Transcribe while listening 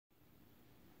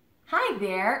Hi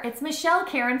there, it's Michelle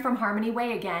Caron from Harmony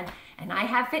Way again, and I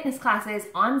have fitness classes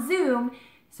on Zoom,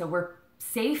 so we're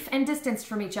safe and distanced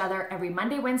from each other every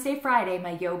Monday, Wednesday, Friday.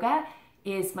 My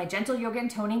gentle yoga and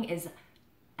toning is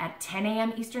at 10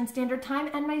 a.m. Eastern Standard Time,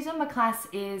 and my Zumba class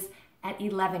is at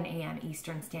 11 a.m.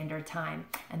 Eastern Standard Time,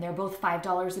 and they're both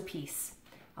 $5 a piece.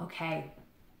 Okay,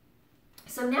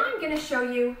 so now I'm going to show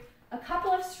you a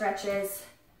couple of stretches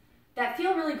that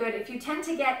feel really good if you tend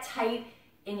to get tight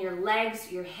in your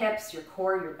legs, your hips, your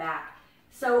core, your back.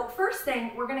 So first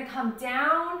thing, we're going to come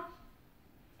down,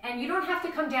 and you don't have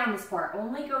to come down this far.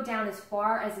 Only go down as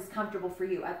far as is comfortable for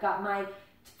you. I've got my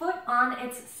foot on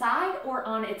its side or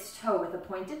on its toe with a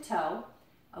pointed toe.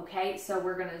 Okay, so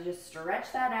we're going to just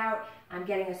stretch that out. I'm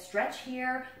getting a stretch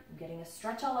here. I'm getting a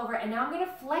stretch all over. And now I'm going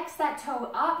to flex that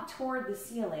toe up toward the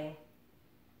ceiling.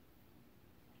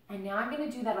 And now I'm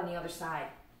going to do that on the other side.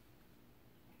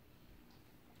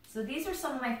 So these are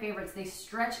some of my favorites. They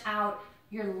stretch out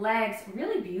your legs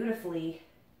really beautifully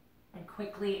and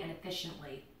quickly and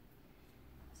efficiently.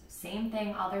 So same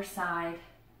thing, other side.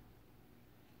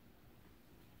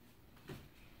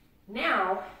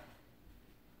 Now,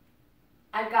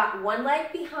 I've got one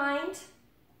leg behind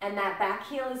and that back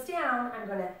heel is down. I'm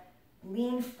gonna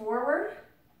lean forward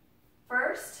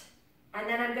first, and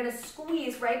then I'm gonna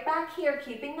squeeze right back here,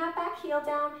 keeping that back heel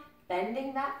down,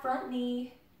 bending that front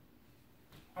knee.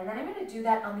 And then I'm going to do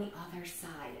that on the other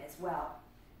side as well.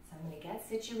 So I'm going to get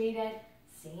situated,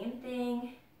 same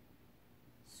thing,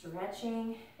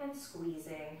 stretching and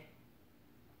squeezing.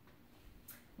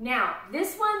 Now,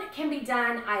 this one can be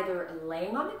done either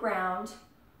laying on the ground,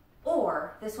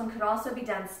 or this one could also be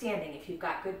done standing if you've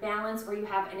got good balance or you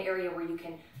have an area where you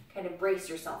can kind of brace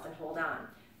yourself and hold on.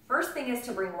 First thing is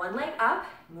to bring one leg up,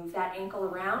 move that ankle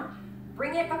around,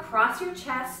 bring it across your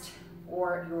chest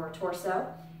or your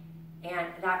torso, and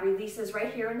that releases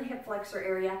right here in the hip flexor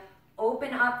area.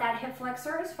 Open up that hip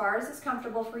flexor as far as is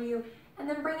comfortable for you, and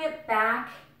then bring it back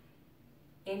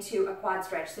into a quad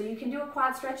stretch. So you can do a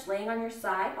quad stretch laying on your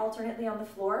side, alternately on the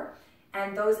floor,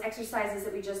 and those exercises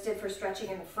that we just did for stretching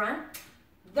in the front,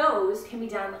 those can be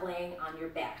done laying on your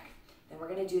back. Then we're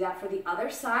going to do that for the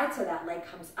other side, so that leg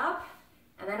comes up,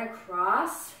 and then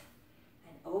across,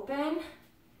 and open,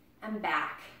 and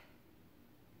back.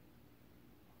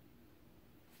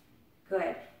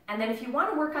 Good. And then if you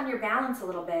want to work on your balance a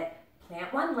little bit,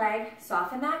 plant one leg,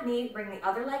 soften that knee, bring the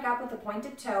other leg up with a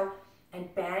pointed toe,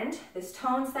 and bend. This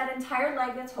tones that entire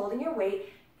leg that's holding your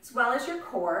weight, as well as your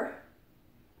core.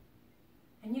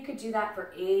 And you could do that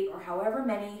for 8 or however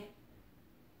many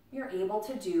you're able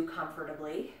to do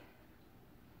comfortably.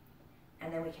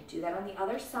 And then we can do that on the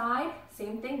other side.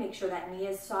 Same thing, make sure that knee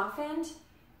is softened.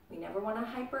 We never want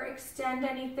to hyperextend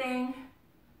anything.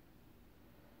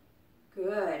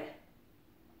 Good.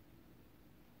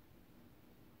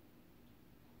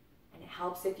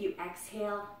 Helps if you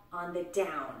exhale on the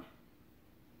down.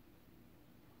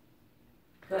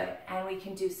 Good, and we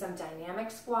can do some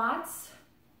dynamic squats.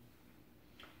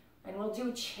 And we'll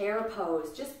do chair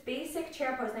pose, just basic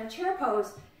chair pose. Now chair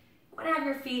pose, you want to have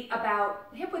your feet about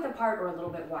hip width apart or a little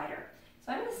bit wider.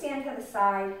 So I'm going to stand to the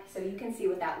side so you can see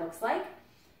what that looks like.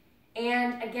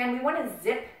 And again, we want to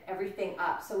zip everything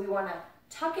up. So we want to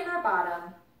tuck in our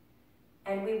bottom,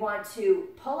 and we want to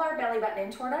pull our belly button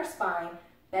in toward our spine.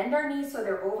 Bend our knees so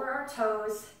they're over our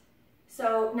toes.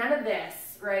 So none of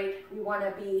this, right? We want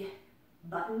to be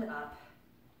buttoned up.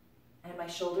 And my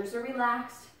shoulders are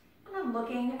relaxed, and I'm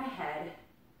looking ahead.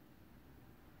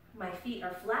 My feet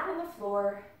are flat on the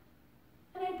floor,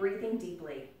 and I'm breathing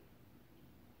deeply.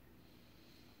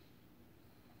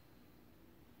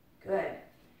 Good.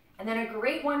 And then a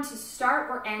great one to start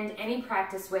or end any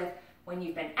practice with when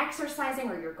you've been exercising,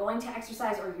 or you're going to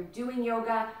exercise, or you're doing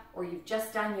yoga, or you've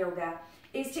just done yoga,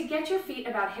 is to get your feet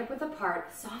about hip width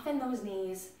apart, soften those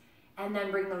knees, and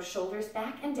then bring those shoulders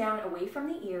back and down away from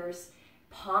the ears,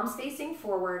 palms facing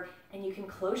forward, and you can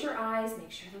close your eyes,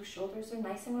 make sure those shoulders are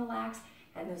nice and relaxed,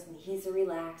 and those knees are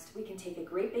relaxed. We can take a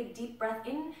great big deep breath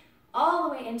in, all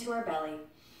the way into our belly,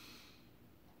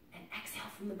 and exhale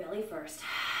from the belly first.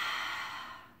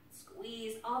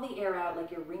 Squeeze all the air out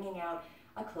like you're wringing out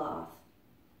a cloth,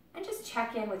 and just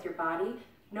check in with your body.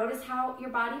 Notice how your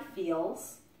body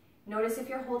feels. Notice if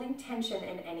you're holding tension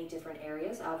in any different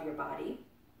areas of your body.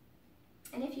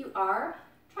 And if you are,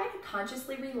 try to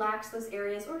consciously relax those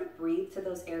areas or to breathe to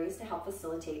those areas to help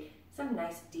facilitate some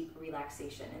nice deep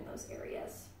relaxation in those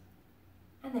areas.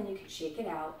 And then you can shake it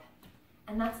out,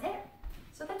 and that's it.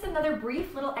 So that's another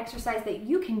brief little exercise that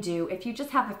you can do if you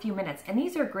just have a few minutes. And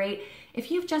these are great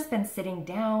if you've just been sitting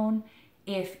down,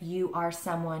 if you are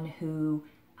someone who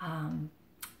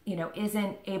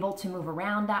isn't able to move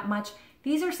around that much,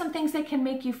 these are some things that can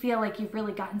make you feel like you've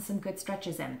really gotten some good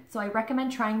stretches in. So I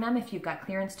recommend trying them if you've got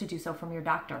clearance to do so from your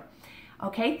doctor.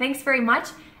 Okay, thanks very much,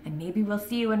 and maybe we'll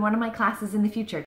see you in one of my classes in the future.